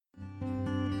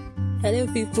Hello,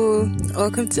 people.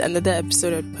 Welcome to another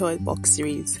episode of the Poet Box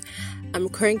series. I'm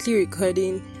currently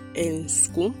recording in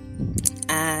school,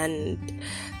 and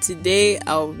today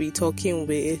I'll be talking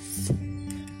with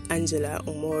Angela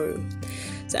Umoru.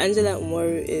 So, Angela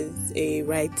Umoru is a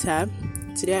writer.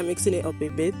 Today I'm mixing it up a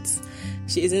bit.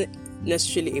 She isn't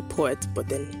necessarily a poet, but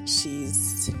then she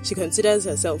considers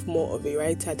herself more of a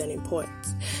writer than a poet.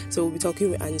 So, we'll be talking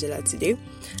with Angela today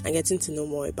and getting to know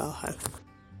more about her.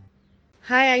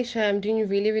 Hi, Aisha. I'm doing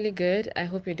really good. I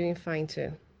hope you're doing fine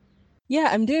too. Yeah,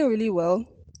 I'm doing really well.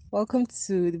 Welcome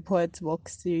to the Poet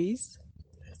Box series.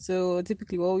 So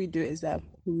typically what we do is that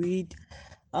we read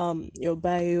your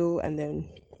bio, and then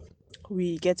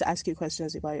we get to ask you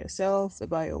questions about yourself,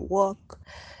 about your work.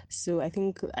 So I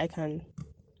think I can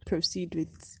proceed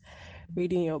with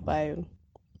reading your bio.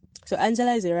 So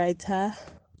Angela is a writer,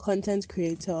 content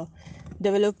creator,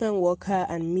 development worker,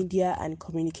 and media and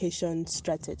communication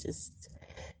strategist.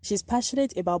 She's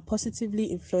passionate about positively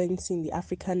influencing the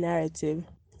African narrative,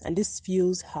 and this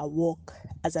fuels her work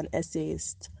as an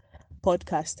essayist,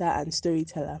 podcaster, and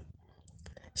storyteller.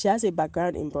 She has a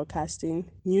background in broadcasting,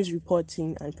 news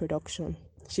reporting, and production.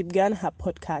 She began her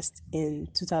podcast in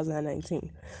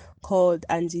 2019 called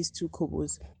Angie's Two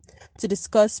Kobos to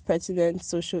discuss pertinent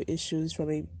social issues from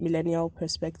a millennial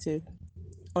perspective.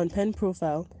 On Pen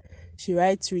Profile, she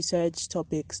writes research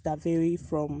topics that vary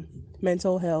from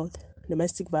mental health,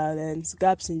 domestic violence,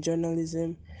 gaps in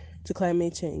journalism, to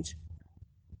climate change.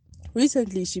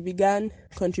 Recently, she began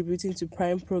contributing to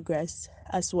Prime Progress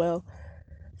as well,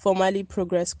 formerly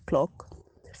Progress Clock,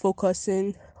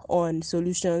 focusing on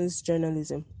solutions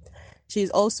journalism. She is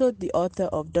also the author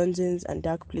of Dungeons and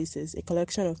Dark Places, a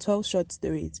collection of 12 short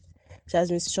stories. She has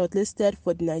been shortlisted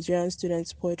for the Nigerian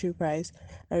Students' Poetry Prize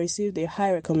and received a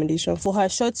high recommendation for her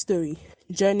short story,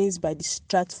 Journeys by the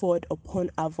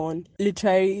Stratford-upon-Avon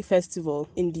Literary Festival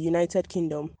in the United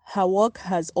Kingdom. Her work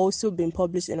has also been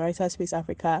published in Writerspace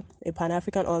Africa, a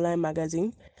Pan-African online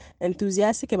magazine.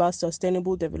 Enthusiastic about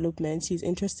sustainable development, she is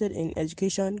interested in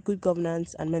education, good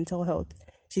governance, and mental health.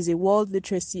 She's a World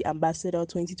Literacy Ambassador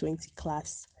 2020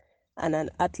 class and an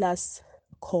Atlas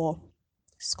Core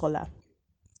scholar.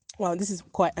 Wow, this is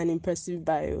quite an impressive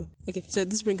bio. Okay, so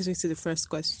this brings me to the first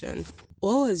question.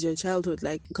 What was your childhood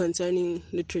like concerning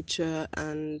literature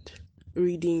and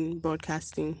reading,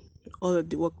 broadcasting, all of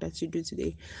the work that you do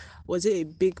today? Was it a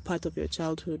big part of your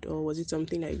childhood, or was it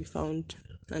something that you found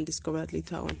and discovered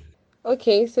later on?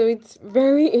 Okay, so it's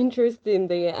very interesting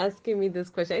that you're asking me this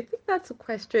question. I think that's a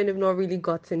question I've not really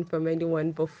gotten from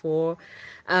anyone before,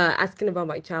 asking about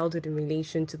my childhood in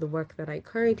relation to the work that I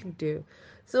currently do.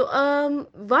 So,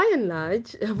 by and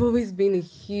large, I've always been a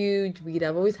huge reader.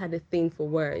 I've always had a thing for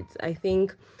words. I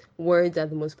think words are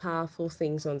the most powerful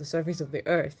things on the surface of the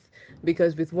earth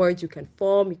because with words you can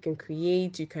form, you can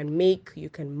create, you can make, you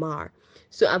can mar.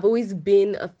 So I've always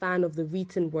been a fan of the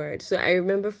written word. So I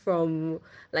remember from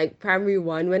like primary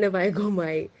one, whenever I got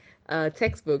my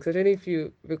textbooks, I don't know if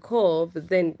you recall, but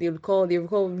then they would call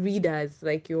readers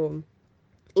like your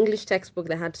English textbook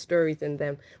that had stories in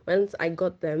them. Once I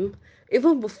got them,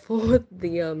 even before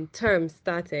the term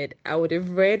started, I would have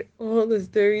read all the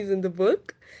stories in the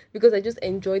book because I just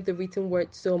enjoyed the written word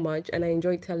so much and I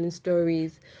enjoyed telling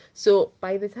stories. So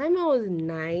by the time I was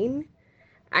 9,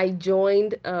 I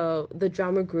joined the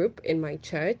drama group in my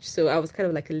church. So I was kind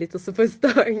of like a little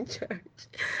superstar in church.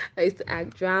 I used to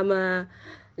act dramas,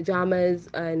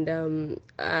 and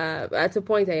at a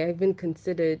point I even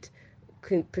considered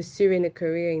pursuing a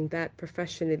career in that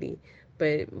professionally.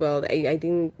 But well, I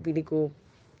didn't really go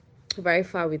very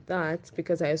far with that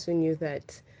because I also knew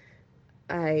that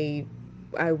I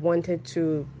I wanted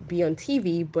to be on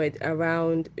TV, but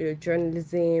around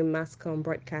journalism, mass comm,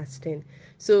 broadcasting.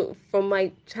 So from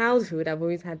my childhood, I've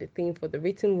always had a thing for the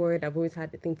written word. I've always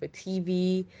had a thing for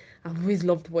TV. I've always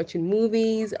loved watching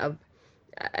movies. I've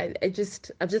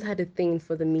just had a thing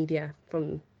for the media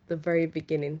from the very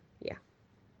beginning. Yeah.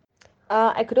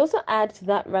 I could also add to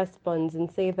that response and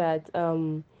say that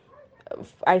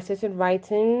I started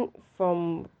writing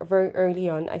from very early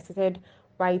on. I started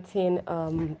writing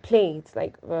plays,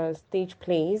 like stage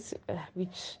plays,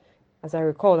 which, as I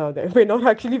recall now, they were not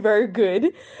actually very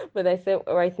good. But I started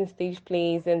writing stage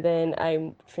plays, and then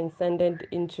I transcended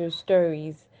into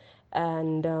stories.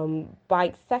 And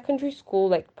by secondary school,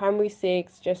 like primary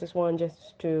six, Justice one,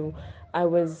 Justice two, I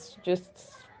was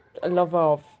just a lover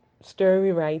of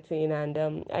story writing, and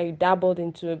I dabbled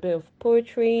into a bit of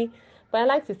poetry, but I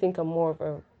like to think I'm more of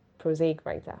a prosaic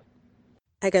writer.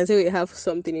 I can say we have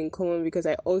something in common because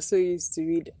I also used to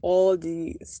read all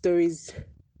the stories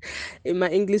in my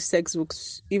English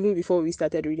textbooks even before we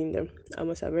started reading them. I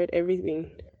must have read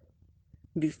everything.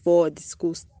 before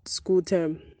the school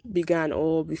term began,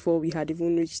 or before we had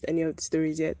even reached any of the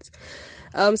stories yet.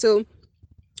 So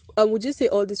would you say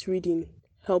all this reading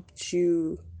helped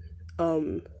you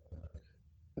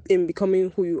in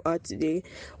becoming who you are today?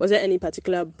 Was there any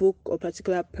particular book or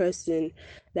particular person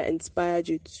that inspired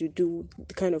you to do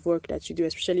the kind of work that you do,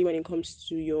 especially when it comes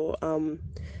to your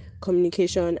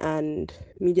communication and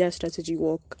media strategy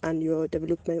work and your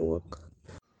development work?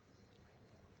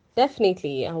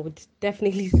 Definitely, I would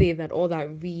definitely say that all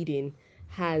that reading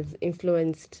has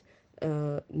influenced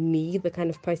me, the kind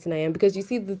of person I am. Because you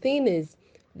see, the thing is,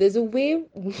 there's a way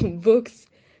books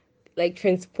like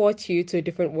transports you to a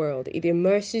different world. It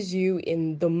immerses you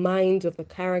in the minds of the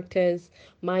characters,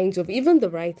 minds of even the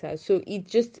writers. So it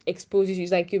just exposes you.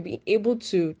 It's like you'll be able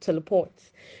to teleport.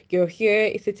 You're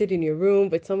here sitting in your room,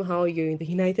 but somehow you're in the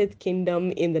United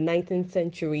Kingdom in the 19th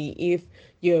century. If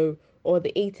you're or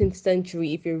the 18th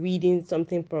century if you're reading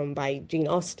something from by Jane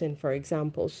Austen, for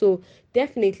example. So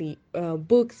definitely,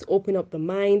 books open up the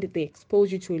mind. They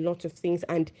expose you to a lot of things,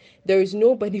 and there is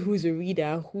nobody who's a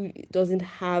reader who doesn't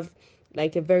have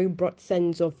like a very broad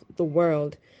sense of the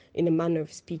world in a manner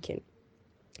of speaking.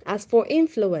 As for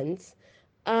influence,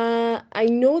 I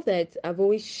know that I've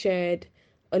always shared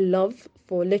a love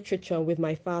for literature with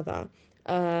my father.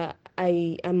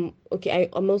 I am okay.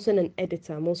 I'm also an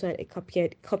editor. I'm also a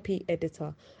copy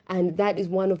editor, and that is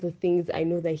one of the things I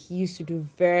know that he used to do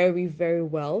very very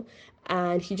well.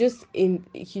 And he just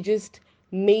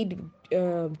made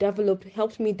develop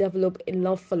helped me develop a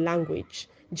love for language,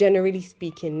 generally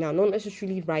speaking. Now, not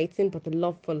necessarily writing, but the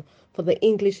love for the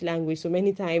English language. So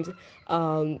many times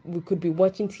we could be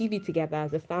watching TV together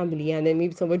as a family, and then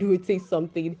maybe somebody would say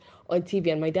something on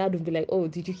TV, and my dad would be like, "Oh,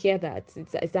 did you hear that?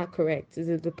 Is that correct? Is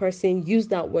it the person used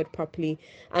that word properly?"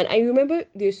 And I remember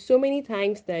there's so many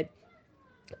times that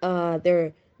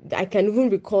there I can even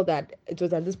recall that it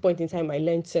was at this point in time I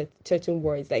learned certain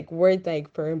words like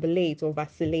perambulate or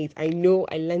vacillate. I know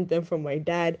I learned them from my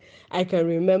dad. I can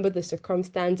remember the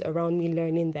circumstance around me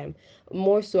learning them.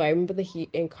 More so, I remember that he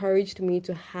encouraged me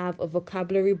to have a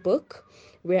vocabulary book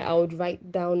where I would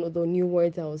write down the new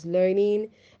words I was learning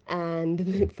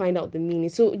and find out the meaning.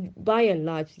 So by and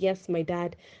large, yes, my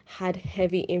dad had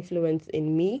heavy influence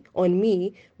on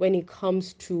me when it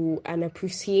comes to an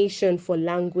appreciation for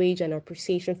language and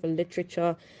appreciation for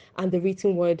literature and the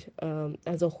written word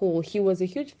as a whole. He was a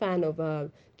huge fan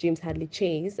of James Hadley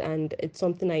Chase, and it's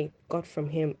something I got from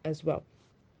him as well.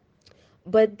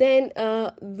 But then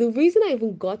the reason I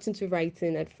even got into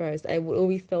writing at first, I would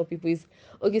always tell people is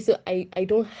okay, so I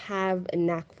don't have a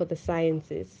knack for the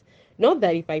sciences. Not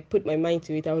that if I put my mind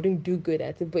to it, I wouldn't do good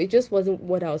at it, but it just wasn't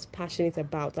what I was passionate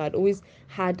about. I'd always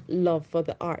had love for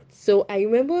the arts. So I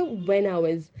remember when I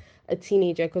was a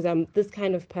teenager, because I'm this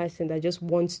kind of person that just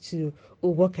wants to, oh,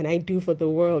 what can I do for the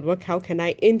world? How can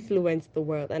I influence the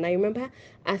world? And I remember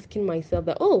asking myself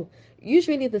that, oh,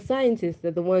 usually the scientists are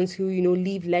the ones who,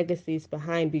 leave legacies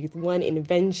behind with one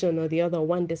invention or the other,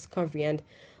 one discovery. And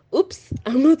oops,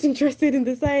 I'm not interested in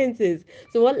the sciences.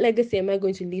 So what legacy am I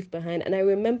going to leave behind? And I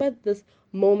remember this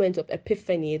moment of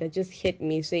epiphany that just hit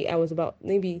me. Say I was about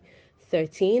maybe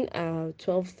 13,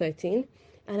 12, 13.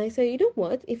 And I said, you know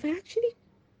what? If I actually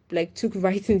took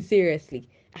writing seriously,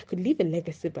 I could leave a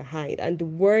legacy behind, and the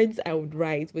words I would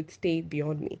write would stay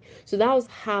beyond me. So that was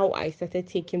how I started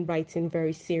taking writing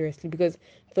very seriously, because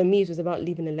for me it was about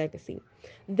leaving a legacy.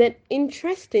 Then,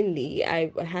 interestingly,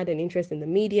 I had an interest in the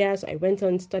media, so I went on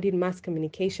and studied mass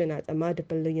communication at Ahmadu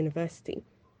Bello University.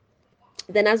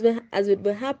 Then, as it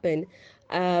will happen,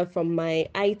 from my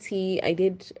IT, I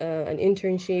did an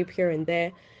internship here and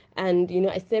there, and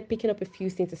I started picking up a few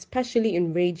things, especially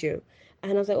in radio.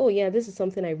 And I was like, oh yeah, this is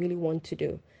something I really want to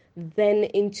do. Then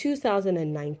in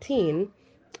 2019,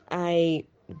 I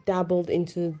dabbled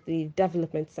into the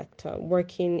development sector,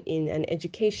 working in an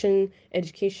education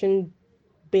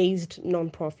based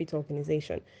nonprofit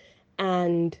organization.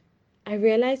 And I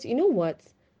realized, you know what?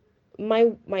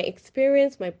 My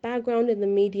experience, my background in the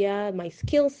media, my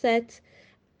skill set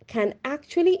can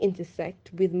actually intersect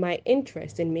with my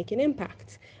interest in making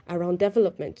impact around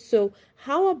development. So,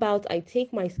 how about I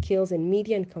take my skills in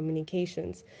media and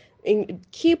communications and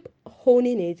keep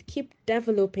honing it, keep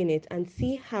developing it, and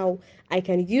see how I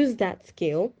can use that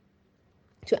skill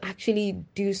to actually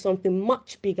do something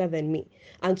much bigger than me.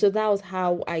 And so that was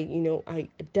how I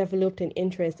developed an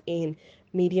interest in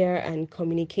media and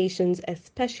communications,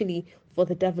 especially for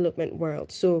the development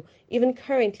world. So even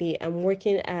currently, I'm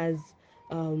working as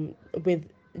with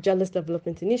Jealous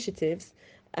Development Initiatives.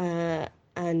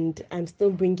 and I'm still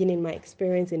bringing in my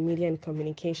experience in media and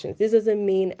communications. This doesn't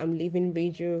mean I'm leaving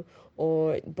radio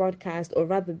or broadcast, or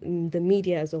rather the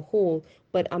media as a whole,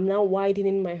 but I'm now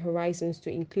widening my horizons to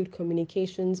include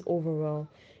communications overall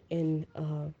and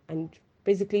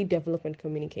basically development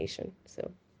communication.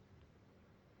 So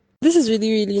This is really,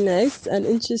 really nice and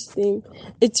interesting.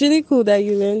 It's really cool that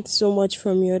you learned so much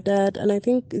from your dad, and I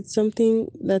think it's something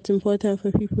that's important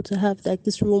for people to have, like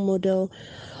this role model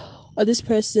or this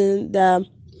person that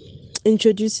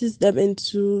introduces them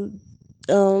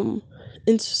um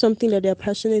into something that they're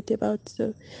passionate about.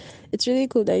 So it's really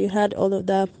cool that you had all of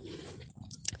that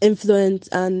influence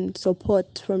and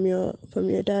support from your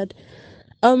dad.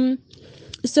 Um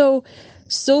so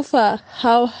so far,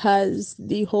 how has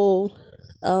the whole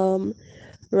um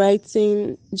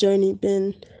writing journey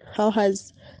been? How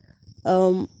has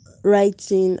um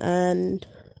writing and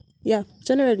yeah,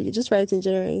 generally just writing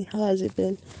generally, how has it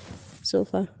been so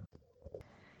far?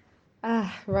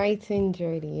 writing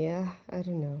journey, yeah, I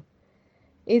don't know.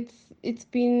 It's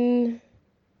been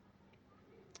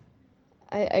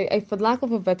for lack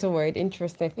of a better word,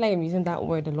 interesting. I feel like I'm using that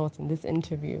word a lot in this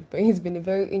interview, but it's been a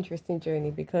very interesting journey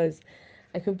because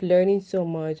I keep learning so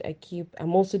much.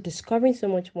 I'm also discovering so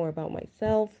much more about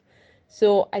myself.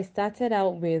 So I started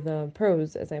out with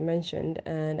prose, as I mentioned,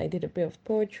 and I did a bit of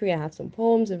poetry. I have some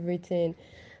poems I've written,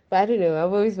 but I don't know.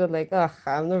 I've always felt like, oh,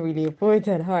 I'm not really a poet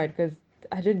at heart because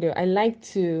I don't know. I like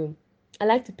to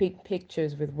pick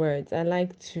pictures with words. I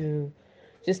like to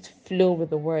just flow with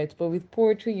the words. But with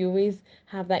poetry, you always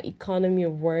have that economy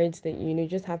of words that you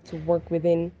just have to work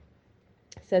within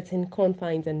certain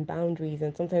confines and boundaries.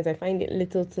 And sometimes I find it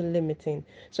little too limiting.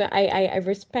 So I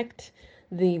respect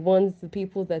the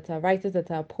people that are writers,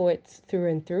 that are poets through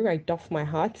and through. I doff my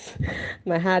hat,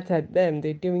 my hat at them.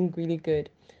 They're doing really good.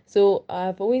 So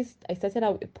I started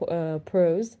out with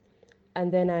prose,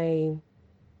 and then I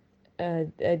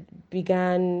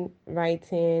began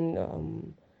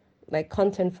writing like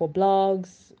content for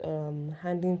blogs,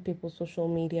 handling people's social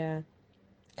media,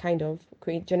 kind of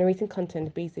generating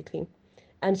content basically.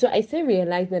 And so I still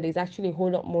realized that there's actually a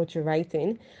whole lot more to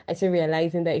writing. I still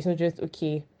realizing that it's not just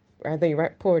okay, either you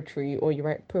write poetry or you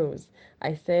write prose.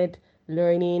 I said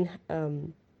learning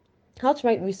how to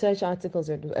write research articles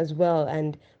as well,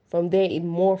 and from there it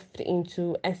morphed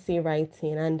into essay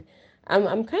writing, and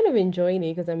I'm kind of enjoying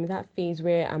it because I'm in that phase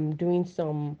where I'm doing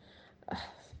some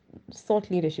thought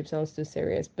leadership sounds too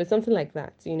serious, but something like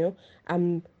that,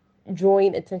 I'm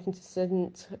drawing attention to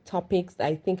certain topics that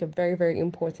I think are very, very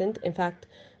important. In fact,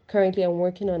 currently I'm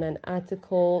working on an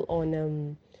article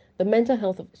on the mental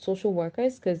health of social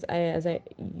workers because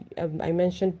I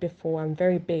mentioned before, I'm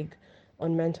very big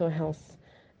on mental health.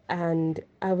 And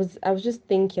I was just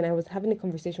thinking, I was having a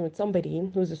conversation with somebody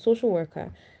who's a social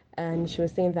worker, and she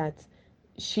was saying that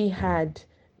she had,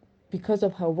 because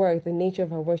of her work, the nature of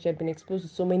her work, she had been exposed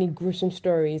to so many gruesome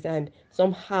stories, and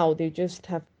somehow they just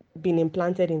have been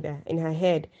implanted in her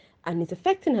head, and it's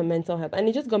affecting her mental health. And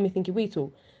it just got me thinking, wait,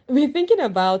 so we're thinking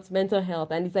about mental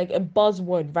health, and it's like a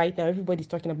buzzword right now. Everybody's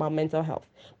talking about mental health,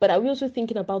 but are we also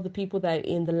thinking about the people that are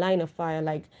in the line of fire,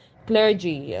 like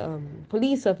clergy,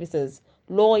 police officers,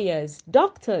 lawyers,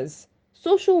 doctors,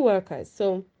 social workers?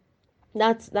 So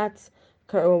that's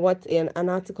what an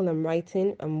article I'm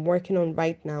writing, I'm working on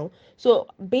right now. So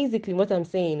basically what I'm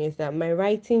saying is that my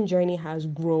writing journey has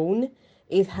grown.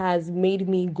 It has made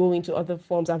me go into other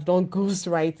forms. I've done ghost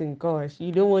writing. Gosh,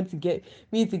 you don't want to get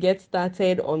me to get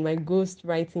started on my ghost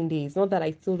writing days. Not that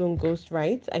I still don't ghost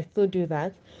write, I still do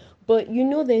that, but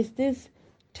there's this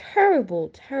terrible,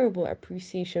 terrible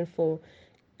appreciation for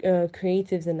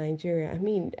creatives in Nigeria. I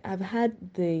mean, I've had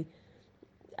the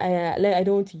I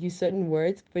don't want to use certain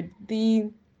words, but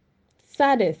the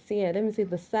saddest, yeah, let me say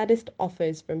the saddest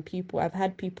offers from people. I've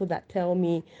had people that tell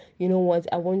me, you know what,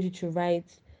 I want you to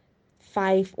write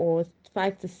five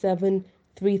to seven,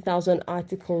 3,000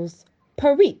 articles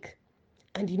per week.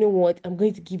 And you know what, I'm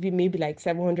going to give you maybe like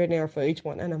 700 naira for each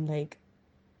one. And I'm like,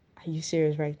 are you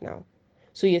serious right now?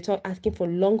 So you're asking for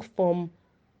long form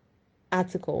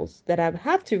articles that I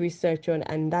have to research on,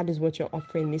 and that is what you're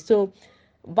offering me. So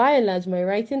by and large, my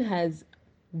writing has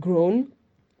grown.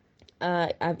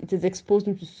 It has exposed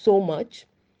me to so much.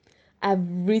 I've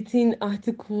written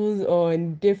articles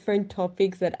on different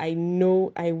topics that I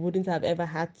know I wouldn't have ever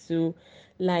had to,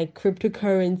 like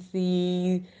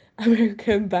cryptocurrency,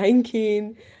 American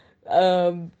banking,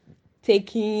 um,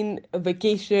 taking a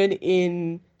vacation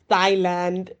in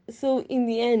Thailand. So, in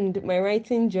the end, my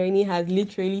writing journey has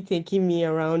literally taken me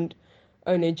around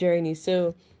on a journey.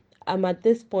 So, I'm at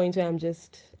this point where I'm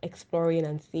just exploring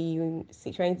and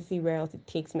trying to see where else it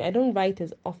takes me. I don't write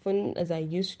as often as I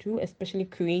used to, especially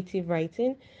creative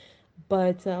writing,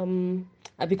 but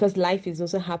because life is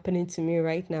also happening to me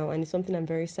right now, and it's something I'm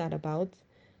very sad about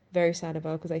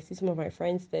because I see some of my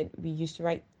friends that we used to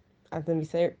write, as in we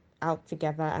set out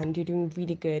together, and they're doing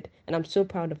really good, and I'm so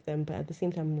proud of them. But at the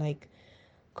same time, I'm like,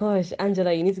 gosh,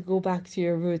 Angela, you need to go back to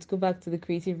your roots, go back to the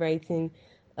creative writing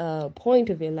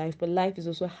point of your life. But life is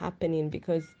also happening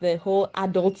because the whole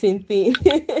adulting thing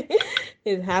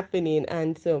is happening,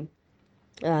 and so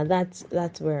that's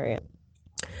where I am.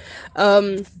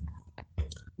 Um,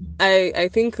 I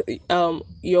think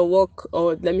your work,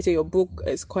 or let me say your book,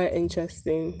 is quite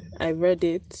interesting. I read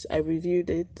it, I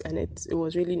reviewed it, and it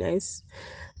was really nice.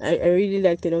 I really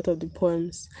liked a lot of the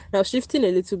poems. Now shifting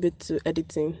a little bit to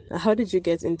editing. How did you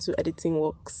get into editing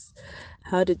works?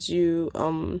 How did you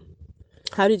um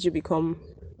how did you become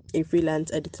a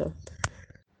freelance editor?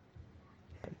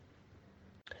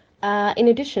 In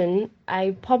addition,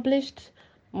 I published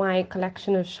my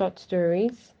collection of short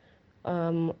stories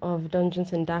of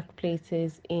Dungeons and Dark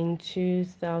Places in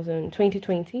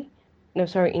 2020. No,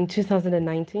 sorry, in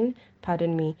 2019,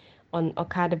 pardon me, on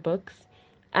Okada Books.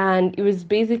 And it was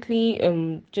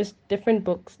basically just different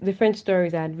books, different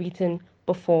stories I had written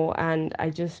before, and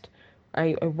I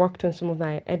worked on some of them,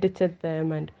 I edited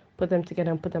them and put them together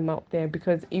and put them out there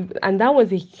and that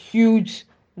was a huge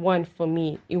one for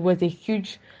me. It was a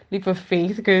huge leap of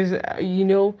faith because,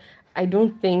 I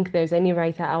don't think there's any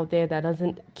writer out there that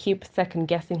doesn't keep second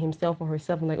guessing himself or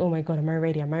herself and like, oh my God, am I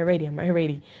ready? Am I ready? Am I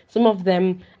ready? Some of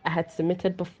them I had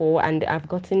submitted before and I've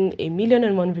gotten a million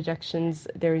and one rejections.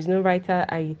 There is no writer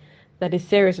I that is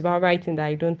serious about writing that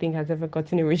I don't think has ever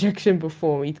gotten a rejection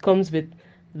before. It comes with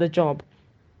the job.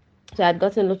 So I'd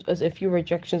gotten a few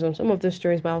rejections on some of the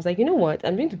stories, but I was like, you know what?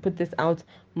 I'm going to put this out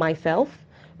myself,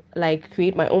 like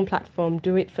create my own platform,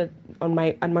 do it for on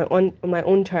my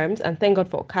own terms, and thank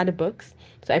God for Okada Books.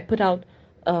 So I put out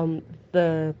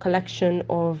the collection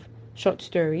of short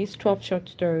stories, 12 short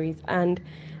stories, and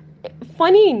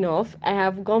funny enough, I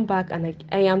have gone back and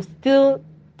I am still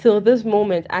till this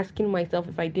moment asking myself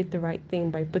if I did the right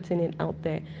thing by putting it out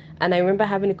there. And I remember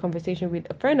having a conversation with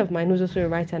a friend of mine who's also a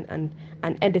writer and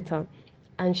an editor.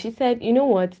 And she said, you know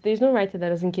what? There's no writer that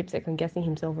doesn't keep second guessing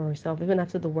himself or herself, even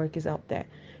after the work is out there.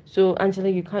 So, Angela,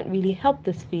 you can't really help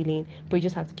this feeling, but you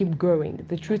just have to keep growing.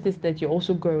 The truth is that you're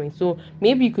also growing. So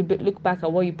maybe you could look back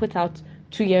at what you put out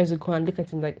 2 years ago and look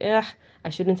at it like, I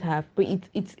shouldn't have. But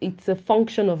it's a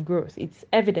function of growth. It's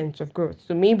evidence of growth.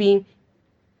 So maybe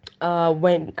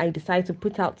when I decide to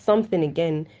put out something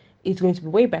again, it's going to be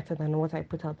way better than what I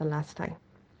put out the last time.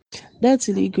 That's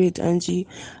really great, Angie.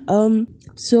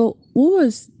 So what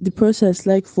was the process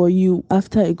like for you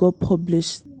after it got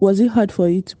published? Was it hard for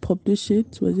you to publish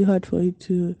it? Was it hard for you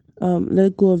to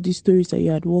let go of these stories that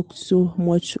you had worked so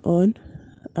much on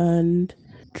and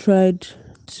tried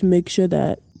to make sure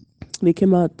that they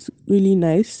came out really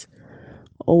nice?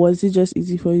 Or was it just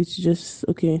easy for you to just,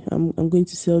 okay, I'm going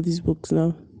to sell these books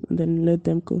now and then let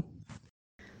them go?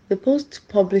 The post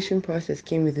publishing process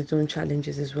came with its own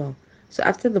challenges as well. So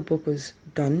after the book was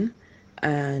done,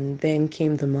 and then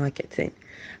came the marketing.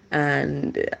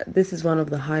 And this is one of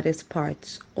the hardest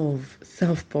parts of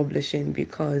self publishing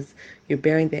because you're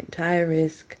bearing the entire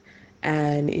risk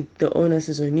and the onus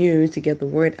is on you to get the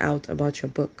word out about your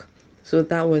book. So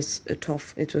that was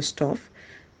it was tough.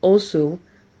 Also,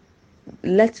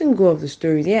 letting go of the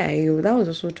stories, yeah, that was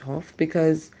also tough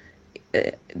because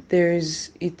uh,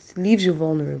 it leaves you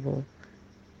vulnerable.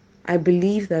 I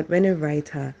believe that when a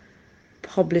writer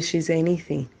publishes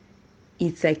anything,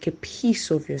 it's like a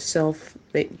piece of yourself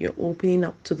that you're opening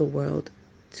up to the world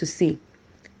to see.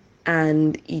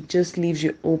 And it just leaves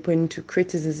you open to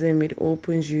criticism, it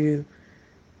opens you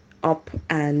up,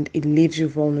 and it leaves you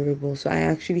vulnerable. So I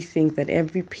actually think that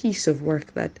every piece of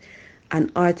work that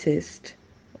an artist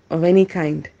of any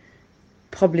kind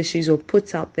publishes or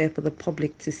puts out there for the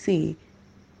public to see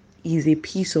is a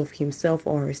piece of himself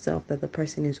or herself that the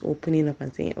person is opening up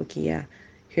and saying, okay, yeah,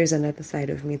 here's another side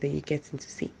of me that you get to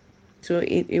see. So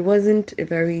it wasn't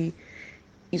very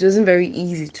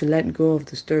easy to let go of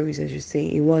the stories, as you say.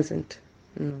 It wasn't.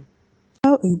 No.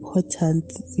 How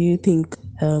important do you think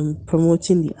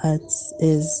promoting the arts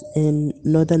is in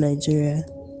northern Nigeria?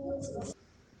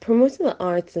 Promoting the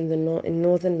arts in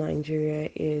northern Nigeria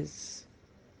is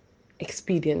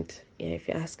expedient, yeah, if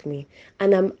you ask me.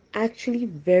 And I'm actually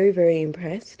very, very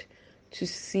impressed to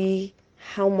see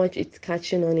how much it's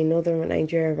catching on in northern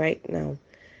Nigeria right now.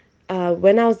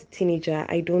 When I was a teenager,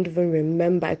 I don't even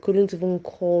remember. I couldn't even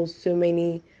call so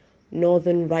many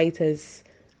northern writers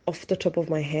off the top of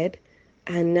my head.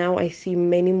 And now I see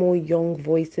many more young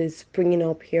voices springing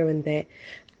up here and there.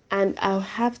 And I'll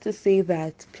have to say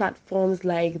that platforms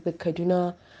like the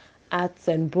Kaduna Arts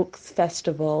and Books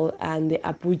Festival and the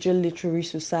Abuja Literary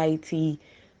Society,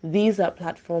 these are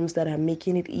platforms that are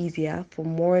making it easier for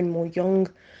more and more young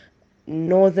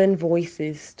northern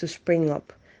voices to spring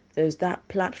up. There's that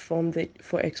platform that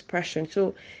for expression.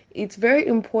 So it's very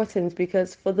important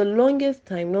because for the longest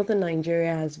time, northern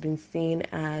Nigeria has been seen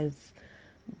as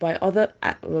by other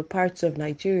parts of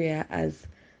Nigeria as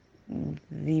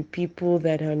the people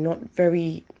that are not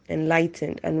very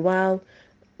enlightened. And while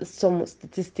some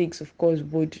statistics, of course,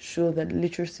 would show that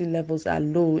literacy levels are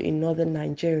low in northern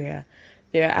Nigeria,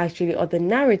 there are actually other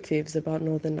narratives about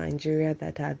northern Nigeria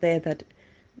that are there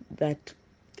that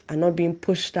are not being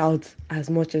pushed out as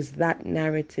much as that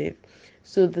narrative.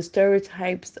 So the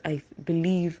stereotypes, I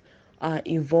believe, are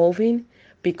evolving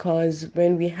because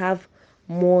when we have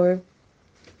more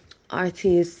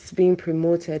artists being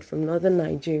promoted from northern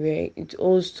Nigeria, it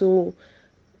also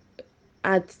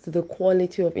adds to the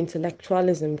quality of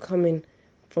intellectualism coming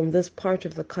from this part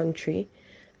of the country.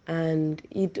 And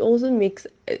it also makes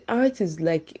art is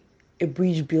like a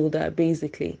bridge builder,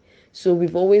 basically. So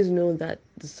we've always known that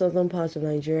the southern part of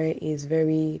Nigeria is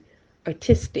very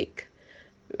artistic,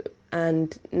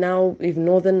 and now if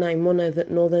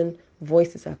northern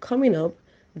voices are coming up,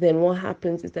 then what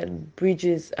happens is that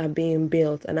bridges are being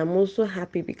built. And I'm also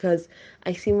happy because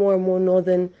I see more and more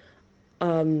northern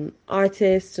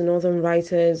artists, northern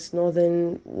writers,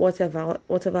 northern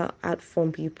whatever art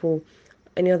form people,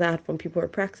 any other art form people are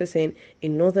practicing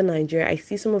in northern Nigeria. I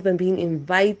see some of them being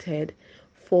invited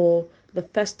for the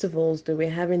festivals that we're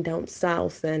having down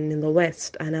south and in the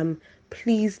west, and I'm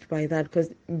pleased by that because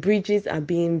bridges are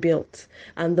being built,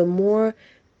 and the more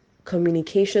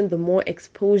communication, the more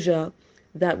exposure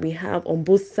that we have on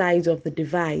both sides of the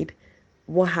divide,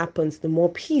 what happens, the more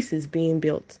peace is being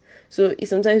built. So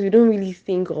sometimes we don't really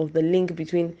think of the link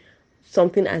between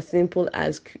something as simple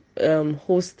as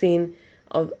hosting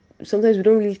of sometimes we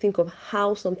don't really think of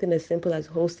how something as simple as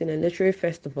hosting a literary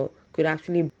festival could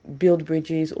actually build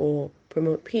bridges or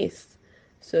promote peace.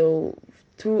 So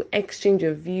through exchange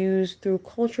of views, through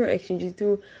cultural exchanges,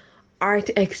 through art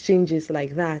exchanges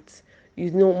like that, you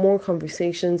know, more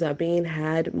conversations are being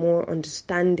had, more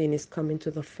understanding is coming to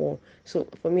the fore. So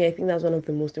for me, I think that's one of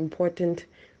the most important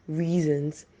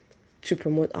reasons to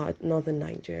promote art northern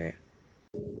Nigeria.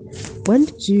 When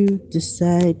did you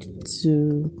decide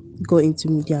to go into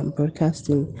media and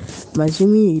broadcasting? I'm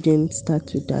assuming you didn't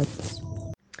start with that.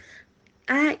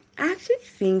 I actually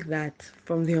think that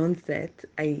from the onset,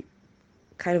 I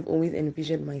kind of always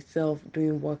envisioned myself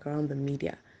doing work around the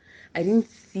media. I didn't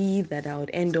see that I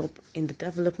would end up in the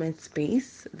development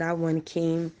space. That one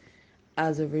came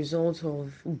as a result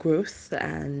of growth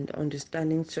and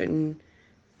understanding certain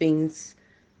things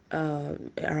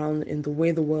around in the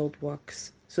way the world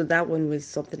works. So that one was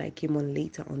something I came on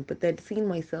later on. But then seeing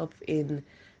myself in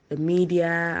the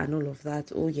media and all of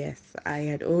that, oh yes, I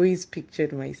had always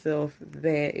pictured myself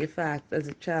there. In fact, as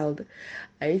a child,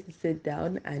 I used to sit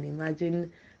down and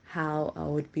imagine how I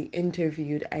would be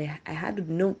interviewed. I had a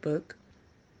notebook.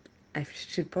 I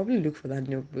should probably look for that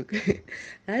notebook.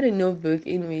 I had a notebook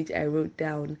in which I wrote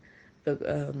down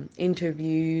the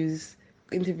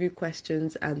interview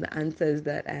questions, and the answers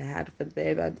that I had for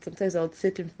them. And sometimes I would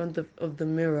sit in front of the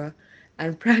mirror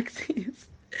and practice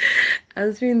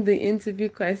answering the interview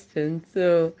questions.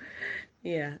 So,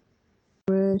 yeah.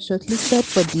 Were shortlisted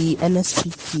for the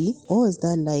NSPP. What was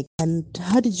that like? And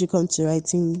how did you come to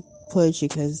writing poetry?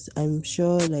 Because I'm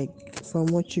sure, like, from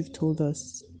what you've told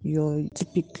us, you're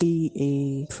typically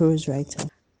a prose writer.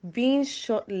 Being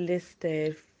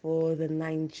shortlisted for the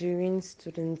Nigerian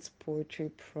Students Poetry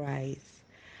Prize,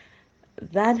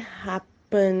 that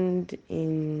happened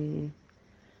in,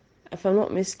 if I'm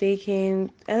not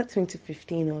mistaken, either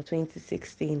 2015 or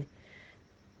 2016.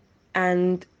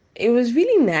 And it was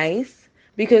really nice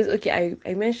because, okay,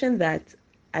 I mentioned that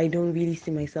I don't really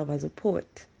see myself as a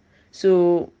poet.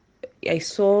 So I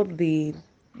saw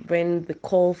when the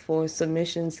call for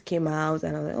submissions came out,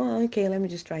 and I was like, oh, okay, let me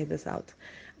just try this out.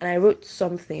 And I wrote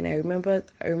something. I remember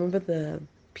the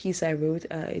piece I wrote.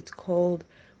 It's called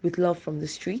 "With Love from the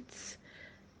Streets."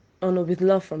 Oh no, with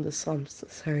love from the slums.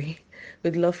 Sorry,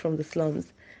 with love from the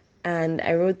slums. And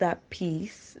I wrote that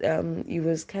piece. It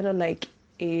was kind of like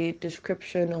a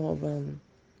description of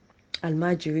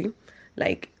Almajiri,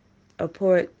 like a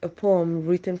poem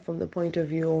written from the point of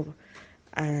view of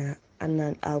an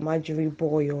Almajiri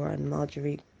boy or an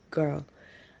Almajiri girl.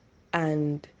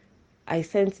 And I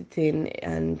sent it in,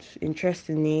 and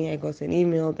interestingly, I got an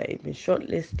email that it had been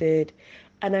shortlisted.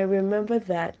 And I remember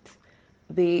that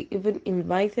they even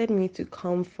invited me to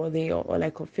come for the or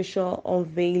like official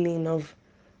unveiling of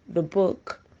the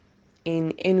book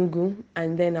in Enugu,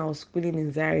 and then I was schooling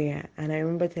in Zaria. And I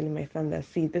remember telling my family that,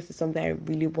 see, this is something I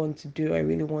really want to do. I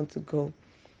really want to go.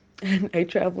 And I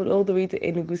traveled all the way to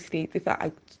Enugu State. In fact,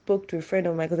 I spoke to a friend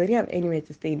of mine because I didn't have anywhere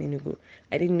to stay in Enugu.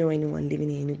 I didn't know anyone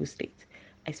living in Enugu State.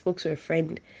 I spoke to a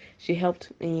friend. She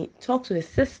helped me talk to a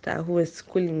sister who was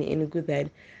schooling in Enugu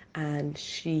then, and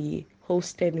she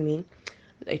hosted me.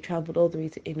 I traveled all the way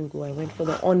to Enugu. I went for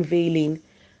the unveiling.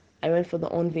 I went for the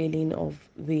unveiling of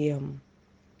the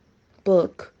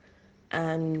book,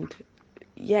 and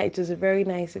yeah, it was a very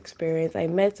nice experience. I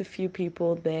met a few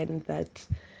people then that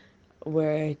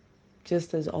were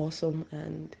just as awesome,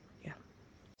 and yeah.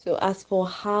 So as for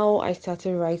how I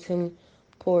started writing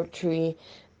poetry,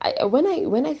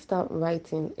 when I start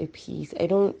writing a piece, I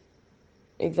don't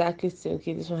exactly say,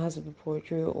 okay, this one has to be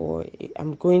poetry, or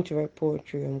I'm going to write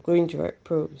poetry, I'm going to write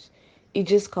prose. It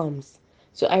just comes.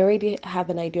 So I already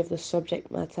have an idea of the subject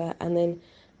matter, and then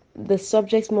the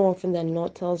subject more often than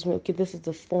not tells me, okay, this is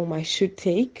the form I should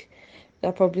take.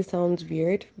 That probably sounds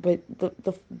weird, but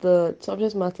the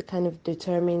subject matter kind of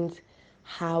determines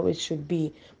how it should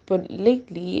be. But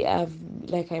lately,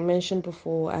 like I mentioned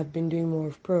before, I've been doing more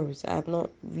of prose. I've not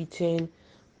written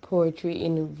poetry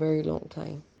in a very long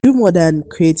time. Do more than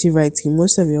creative writing.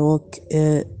 Most of your work,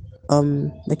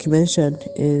 like you mentioned,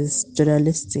 is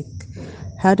journalistic.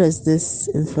 How does this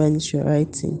influence your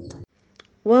writing?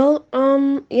 Well,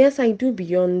 yes, I do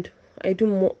beyond. I do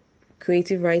more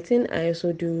creative writing. I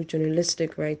also do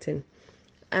journalistic writing.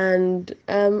 And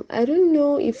I don't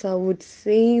know if I would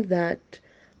say that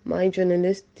my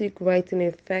journalistic writing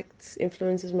affects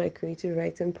influences my creative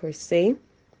writing per se,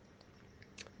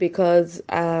 because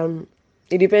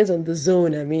it depends on the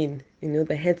zone I'm in, the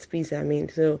headspace I'm in.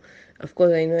 So, of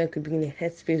course, I know I could be in a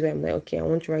headspace where I'm like, okay, I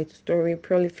want to write a story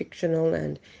purely fictional,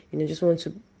 and just want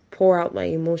to pour out my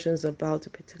emotions about a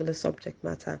particular subject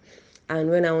matter. And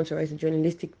when I want to write a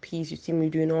journalistic piece, you see me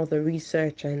doing all the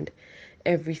research and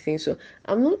everything. So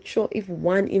I'm not sure if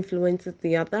one influences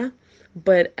the other,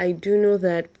 but I do know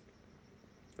that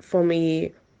from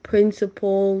a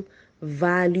principle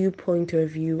value point of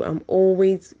view, I'm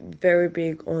always very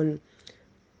big on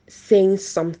saying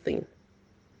something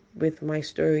with my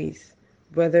stories,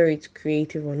 whether it's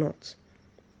creative or not.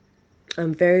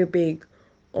 I'm very big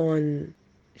on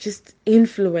just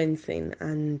influencing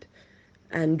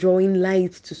and drawing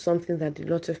light to something that a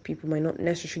lot of people might not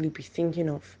necessarily be thinking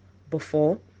of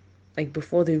before, like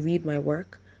before they read my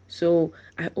work. So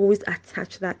I always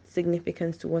attach that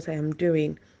significance to what I am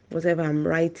doing, whatever I'm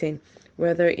writing,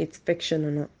 whether it's fiction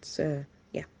or not. So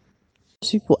yeah.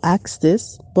 Most people ask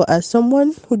this, but as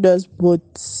someone who does both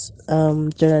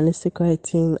journalistic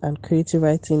writing and creative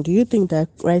writing, do you think that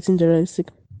writing journalistic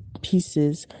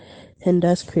pieces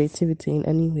hinders creativity in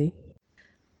any way?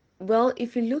 Well,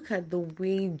 if you look at the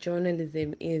way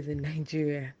journalism is in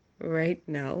Nigeria right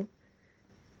now,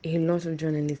 a lot of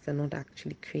journalists are not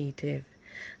actually creative.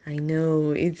 I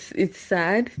know it's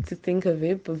sad to think of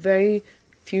it, but very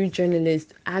few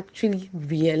journalists actually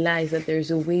realize that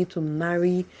there's a way to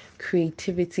marry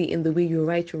creativity in the way you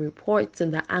write your reports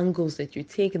and the angles that you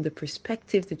take and the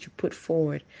perspectives that you put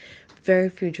forward. Very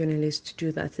few journalists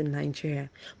do that in Nigeria.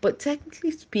 But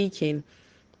technically speaking,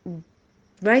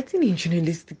 writing a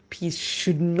journalistic piece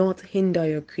should not hinder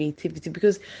your creativity,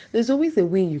 because there's always a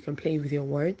way you can play with your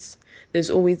words. There's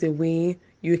always a way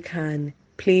you can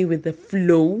play with the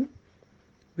flow,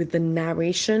 with the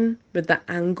narration, with the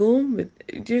angle.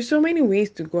 There's so many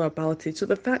ways to go about it. So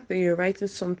the fact that you're writing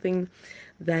something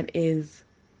that is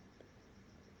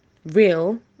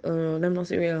real, let me not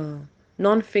say real,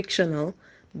 non-fictional,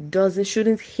 doesn't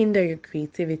shouldn't hinder your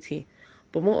creativity.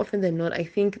 But more often than not, I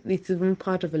think it's even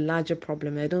part of a larger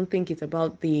problem. I don't think it's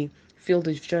about the field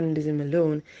of journalism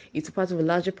alone. It's part of a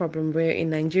larger problem where in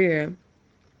Nigeria,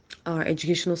 our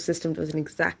educational system doesn't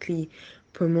exactly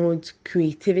promote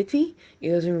creativity. It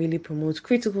doesn't really promote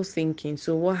critical thinking.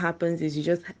 So what happens is you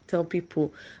just tell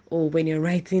people, oh, when you're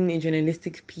writing a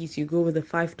journalistic piece, you go with the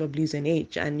five W's and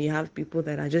H, and you have people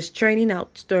that are just churning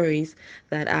out stories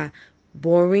that are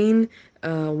boring,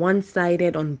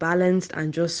 one-sided, unbalanced,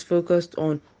 and just focused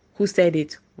on who said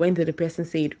it, when did the person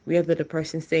say it, where did the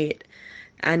person say it,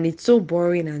 and it's so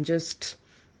boring and just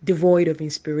devoid of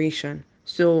inspiration.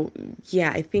 So,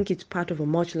 yeah, I think it's part of a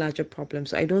much larger problem.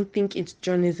 So, I don't think it's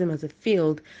journalism as a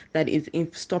field that is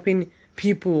stopping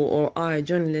people or our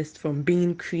journalists from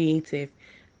being creative.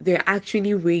 There are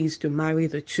actually ways to marry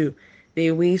the two.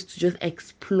 There are ways to just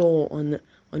explore on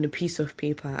a piece of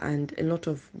paper, and a lot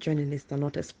of journalists are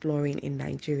not exploring in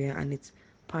Nigeria, and it's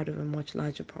part of a much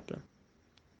larger problem.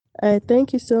 All right,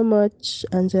 thank you so much,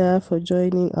 Angela, for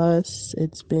joining us.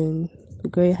 It's been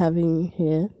great having you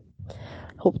here.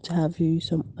 Hope to have you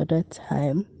some other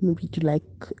time. Maybe do like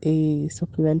a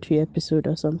supplementary episode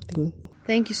or something.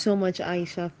 Thank you so much,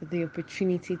 Aisha, for the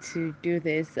opportunity to do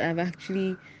this. I've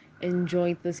actually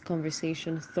enjoyed this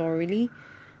conversation thoroughly.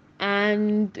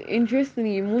 And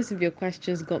interestingly, most of your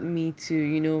questions got me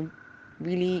to,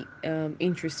 really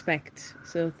introspect.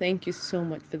 So thank you so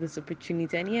much for this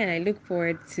opportunity. And yeah, I look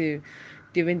forward to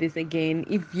doing this again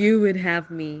if you would have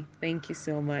me. Thank you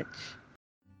so much.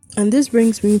 And this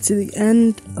brings me to the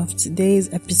end of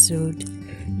today's episode.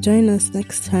 Join us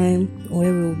next time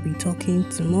where we'll be talking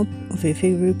to more of your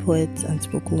favorite poets and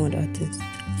spoken word artists.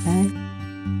 Bye.